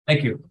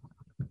 Thank you.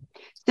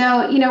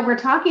 So, we're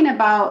talking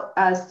about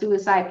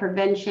suicide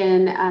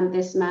prevention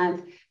this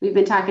month. We've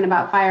been talking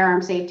about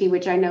firearm safety,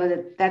 which I know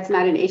that that's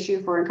not an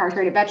issue for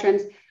incarcerated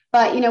veterans.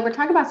 But, we're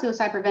talking about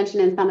suicide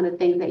prevention and some of the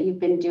things that you've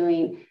been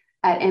doing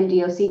at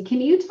MDOC. Can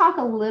you talk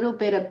a little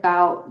bit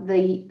about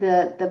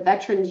the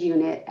Veterans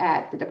Unit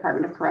at the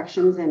Department of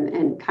Corrections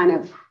and kind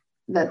of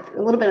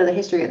a little bit of the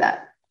history of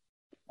that?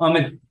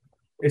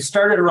 It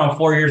started around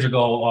 4 years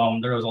ago.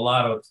 There's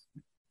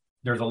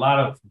a lot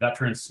of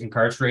veterans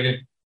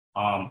incarcerated.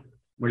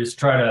 We just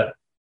try to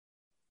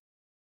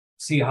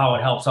see how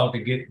it helps out to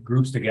get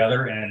groups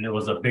together, and there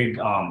was a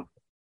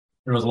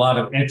lot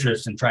of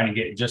interest in trying to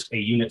get just a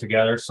unit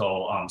together.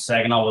 So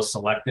Saginaw was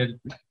selected.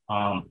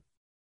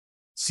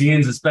 Seeing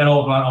it's been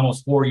over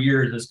almost 4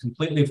 years, it's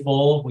completely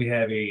full. We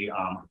have a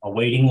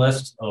waiting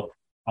list of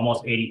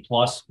almost 80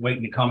 plus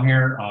waiting to come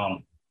here.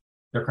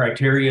 Their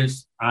criteria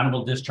is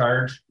honorable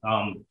discharge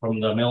from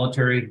the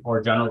military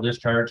or general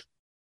discharge.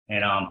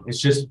 And it's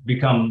just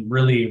become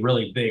really,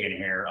 really big in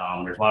here.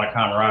 There's a lot of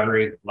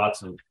camaraderie,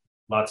 lots of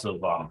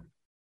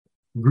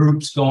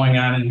groups going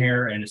on in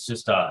here, and it's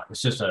just a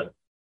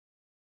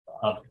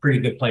pretty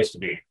good place to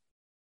be.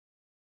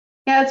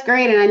 Yeah, it's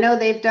great, and I know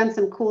they've done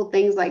some cool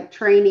things like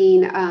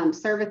training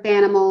service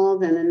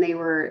animals, and then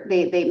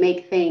they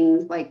make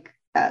things like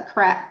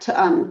craft.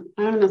 I don't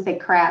want to say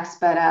crafts,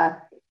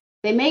 but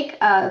they make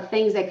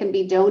things that can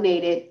be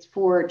donated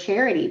for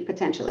charity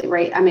potentially,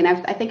 right? I mean,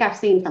 I think I've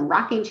seen some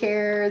rocking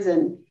chairs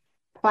and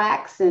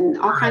plaques and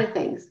all kinds of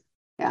things.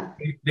 Yeah.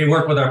 They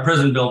work with our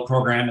prison build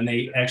program, and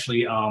they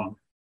actually,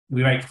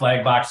 we make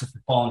flag boxes for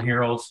fallen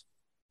heroes,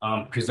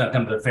 present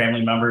them to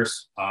family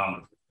members.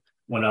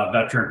 When a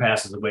veteran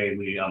passes away,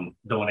 we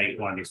donate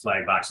one of these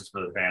flag boxes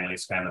for the family.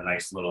 It's kind of a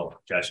nice little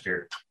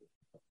gesture.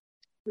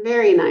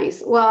 Very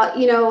nice. Well,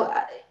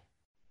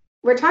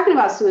 we're talking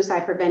about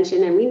suicide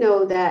prevention, and we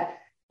know that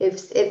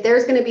if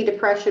there's going to be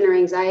depression or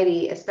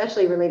anxiety,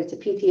 especially related to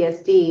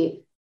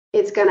PTSD,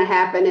 it's going to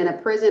happen in a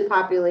prison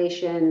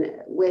population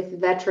with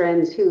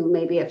veterans who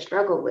maybe have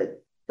struggled with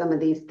some of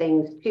these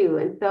things too.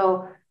 And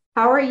so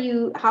how are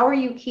you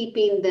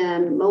keeping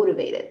them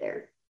motivated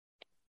there?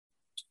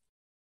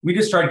 We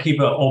just try to keep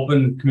an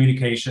open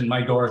communication.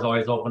 My door is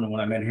always open when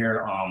I'm in here.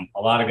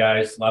 A lot of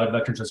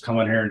veterans just come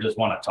in here and just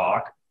want to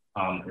talk.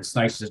 It's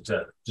nice just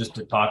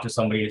to talk to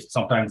somebody.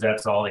 Sometimes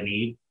that's all they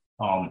need.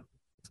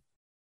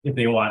 If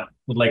they would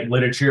like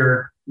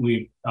literature,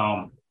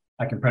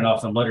 I can print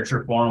off some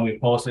literature for them. We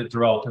post it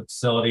throughout the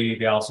facility.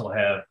 They also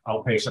have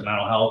outpatient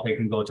mental health they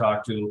can go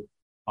talk to.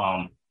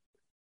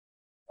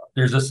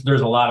 There's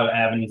a lot of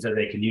avenues that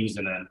they can use,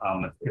 and then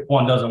if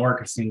one doesn't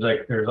work, it seems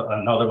like there's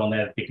another one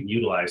that they can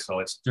utilize.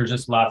 So there's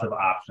just lots of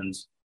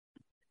options.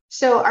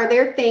 So are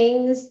there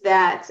things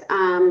that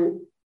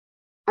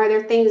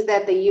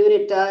the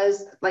unit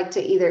does, like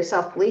to either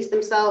self-police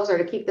themselves or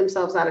to keep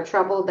themselves out of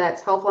trouble,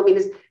 that's helpful? I mean,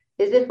 is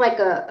this like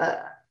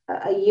a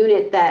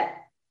unit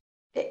that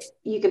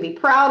you can be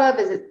proud of?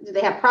 Do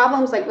they have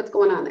problems? Like, what's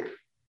going on there?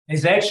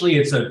 It's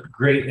a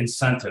great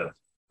incentive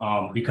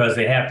because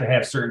they have to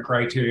have certain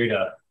criteria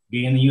to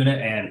be in the unit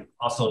and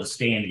also to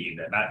stay in the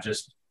unit, not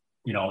just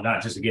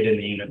to get in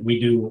the unit.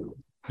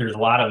 There's a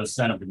lot of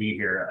incentive to be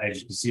here. As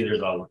you can see,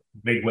 there's a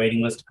big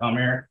waiting list to come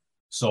here.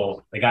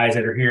 So the guys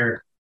that are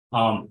here,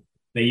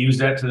 they use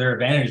that to their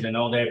advantage. They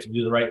know they have to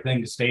do the right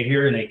thing to stay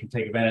here, and they can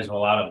take advantage of a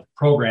lot of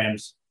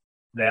programs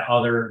that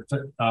other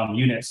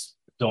units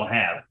don't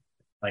have.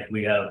 Like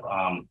we have,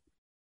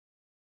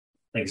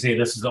 like I say,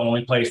 this is the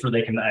only place where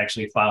they can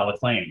actually file a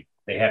claim.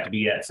 They have to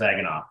be at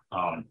Saginaw.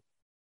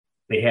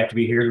 They have to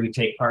be here. We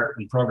take part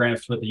in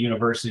programs with the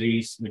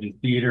universities. We do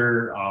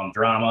theater,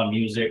 drama,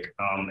 music,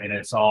 and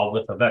it's all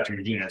with the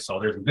veterans unit. So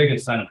there's a big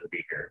incentive to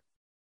be here.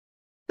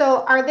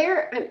 So I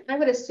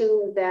would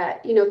assume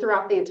that,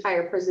 throughout the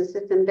entire prison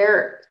system,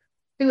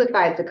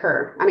 suicides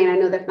occur. I mean, I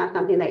know that's not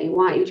something that you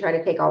want. You try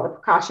to take all the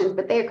precautions,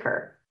 but they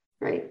occur,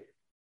 right?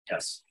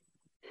 Yes.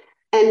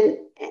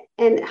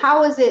 And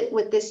how is it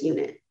with this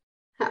unit?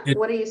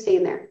 What are you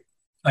seeing there?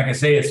 Like I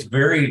say, it's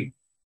very,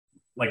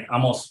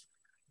 almost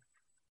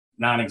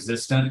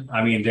non-existent.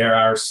 I mean, there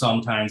are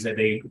some times that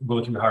they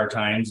go through hard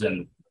times,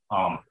 and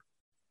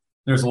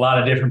there's a lot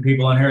of different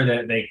people in here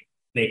that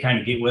they kind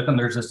of get with them.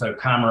 There's just a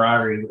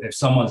camaraderie. If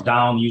someone's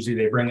down, usually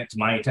they bring it to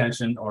my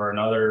attention or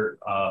another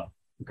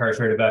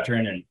incarcerated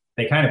veteran, and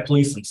they kind of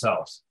police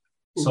themselves.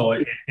 So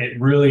it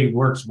really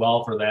works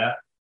well for that.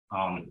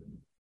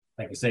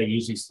 Like I say,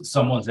 usually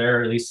someone's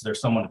there, at least there's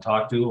someone to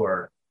talk to,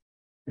 or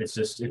it's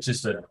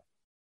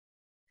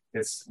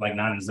like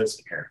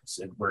non-existent here.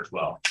 It works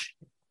well.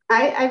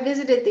 I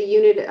visited the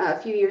unit a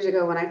few years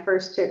ago when I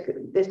first took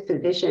this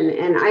position,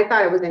 and I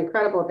thought it was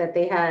incredible that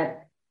they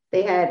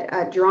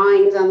had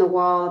drawings on the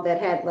wall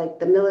that had like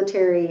the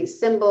military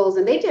symbols,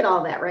 and they did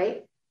all that,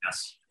 right?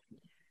 Yes.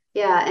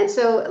 Yeah, and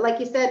so like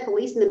you said,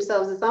 policing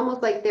themselves, it's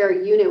almost like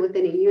they're a unit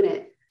within a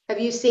unit. Have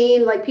you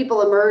seen like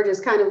people emerge as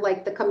kind of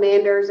like the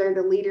commanders or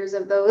the leaders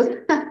of those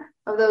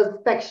of those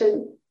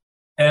sections?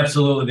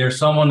 Absolutely. There's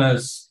someone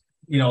that's,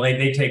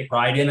 they take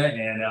pride in it,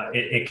 and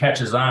it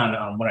catches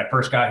on. When I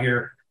first got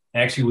here,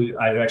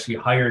 I've actually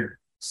hired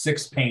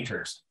 6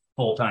 painters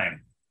full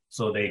time.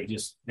 So they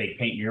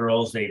paint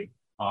murals, they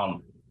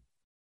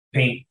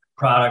paint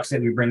products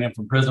that we bring in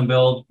from Prison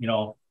Build.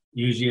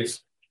 Usually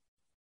it's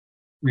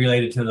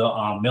related to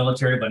the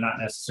military, but not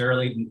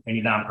necessarily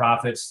any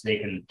nonprofits.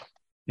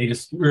 They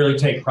just really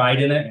take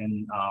pride in it,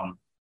 and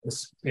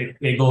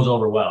it goes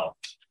over well.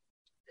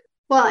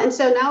 Well, and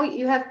so now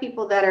you have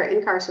people that are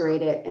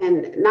incarcerated,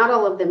 and not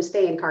all of them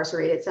stay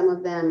incarcerated. Some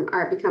of them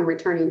become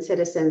returning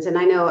citizens. And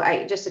I know,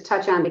 just to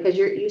touch on, because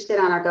you sit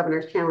on our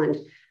governor's challenge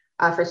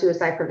for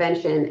suicide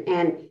prevention,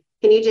 and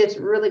can you just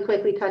really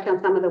quickly touch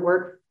on some of the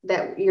work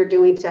that you're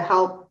doing to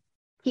help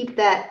keep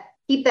that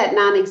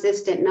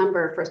non-existent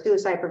number for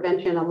suicide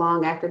prevention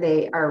along after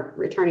they are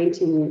returning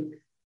to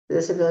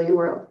the civilian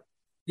world?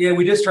 Yeah,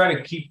 we just try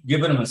to keep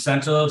giving them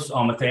incentives.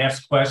 If they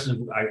ask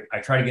questions, I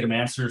try to get them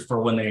answers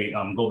for when they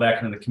go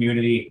back into the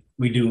community.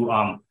 We do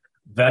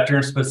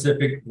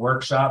veteran-specific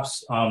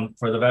workshops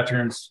for the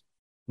veterans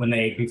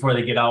before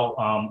they get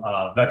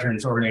out.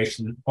 Veterans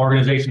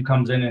organization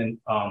comes in and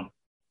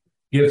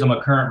gives them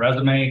a current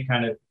resume,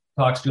 kind of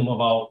talks to them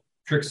about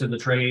tricks of the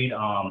trade.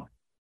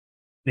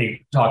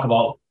 They talk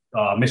about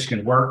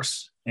Michigan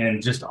Works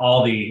and just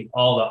all the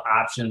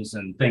options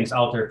and things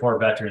out there for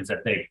veterans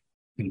that they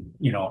can,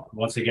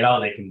 once they get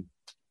out, they can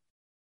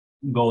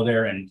go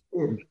there and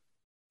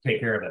take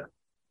care of it.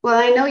 Well,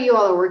 I know you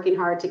all are working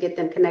hard to get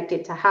them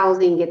connected to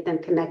housing, get them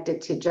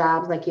connected to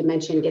jobs, like you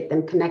mentioned, get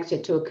them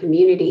connected to a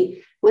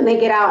community when they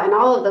get out. And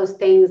all of those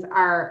things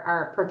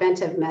are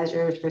preventive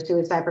measures for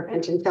suicide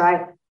prevention. So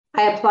I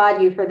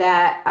applaud you for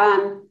that.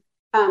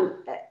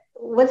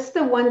 What's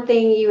the one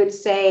thing you would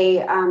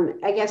say,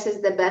 I guess,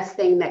 is the best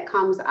thing that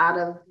comes out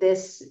of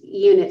this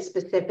unit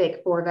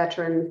specific for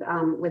veterans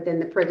within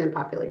the prison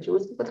population?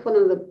 What's one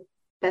of the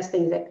best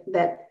things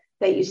that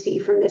you see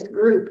from this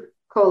group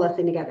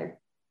coalescing together?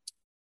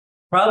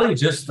 Probably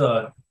just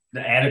the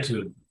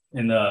attitude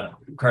in the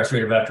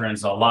incarcerated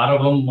veterans. A lot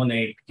of them, when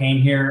they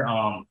came here,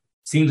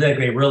 seems like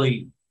they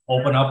really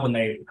open up when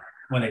they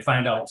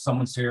find out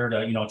someone's here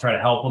to try to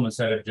help them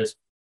instead of just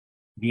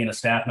being a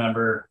staff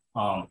member.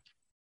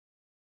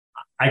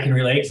 I can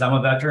relate because I'm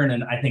a veteran,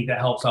 and I think that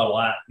helps out a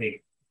lot.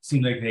 They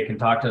seem like they can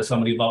talk to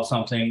somebody about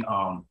something.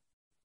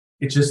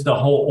 It's just the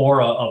whole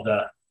aura of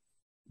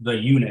the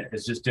unit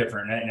is just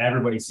different, and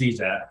everybody sees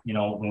that.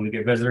 When we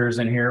get visitors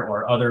in here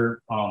or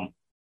other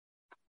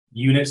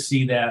units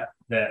see that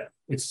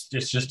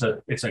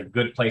it's a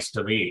good place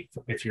to be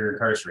if you're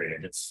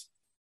incarcerated. It's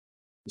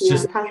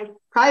just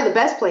probably the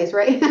best place,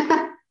 right?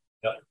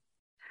 Yep.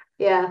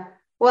 Yeah.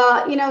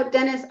 Well,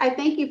 Dennis, I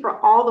thank you for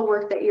all the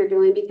work that you're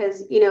doing,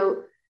 because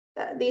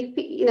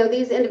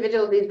these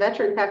individuals, these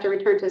veterans, have to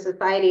return to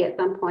society at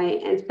some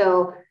point, and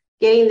so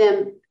getting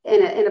them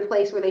in a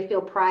place where they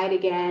feel pride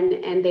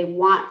again and they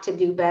want to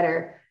do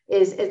better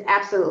is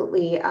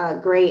absolutely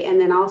great. And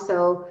then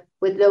also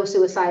with no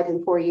suicides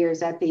in 4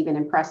 years, that's even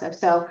impressive.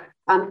 So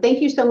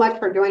thank you so much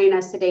for joining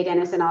us today,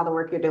 Dennis, and all the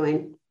work you're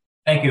doing.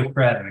 Thank you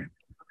for having me.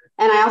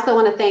 And I also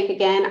want to thank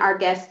again our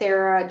guests,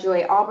 Sarah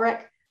Joy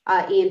Albrecht,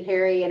 Ian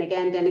Perry, and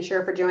again, Dennis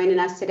Scherer, for joining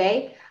us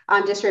today.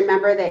 Just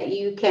remember that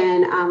you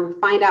can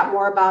find out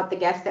more about the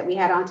guests that we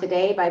had on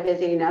today by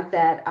visiting us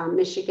at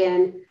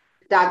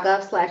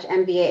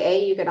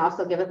michigan.gov/MVAA. You can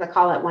also give us a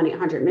call at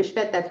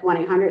 1-800-MICHVET. That's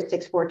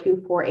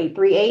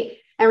 1-800-642-4838.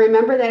 And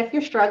remember that if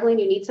you're struggling,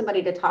 you need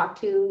somebody to talk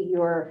to,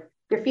 you're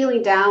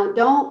feeling down,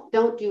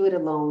 don't do it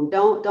alone.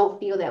 Don't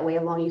feel that way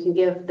alone. You can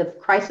give the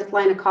crisis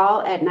line a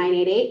call at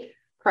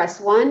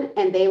 988-PRESS-1,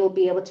 and they will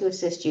be able to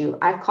assist you.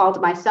 I've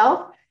called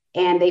myself,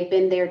 and they've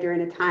been there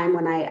during a time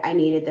when I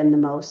needed them the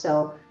most.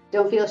 So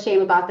don't feel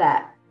shame about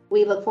that.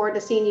 We look forward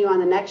to seeing you on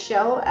the next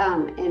show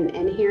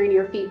and hearing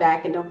your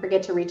feedback. And don't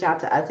forget to reach out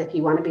to us if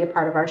you want to be a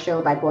part of our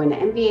show by going to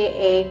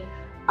MVAA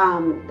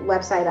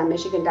website on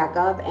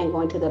michigan.gov and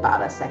going to the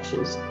About Us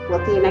sections.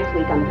 We'll see you next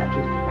week on the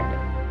Veterans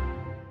Perspective.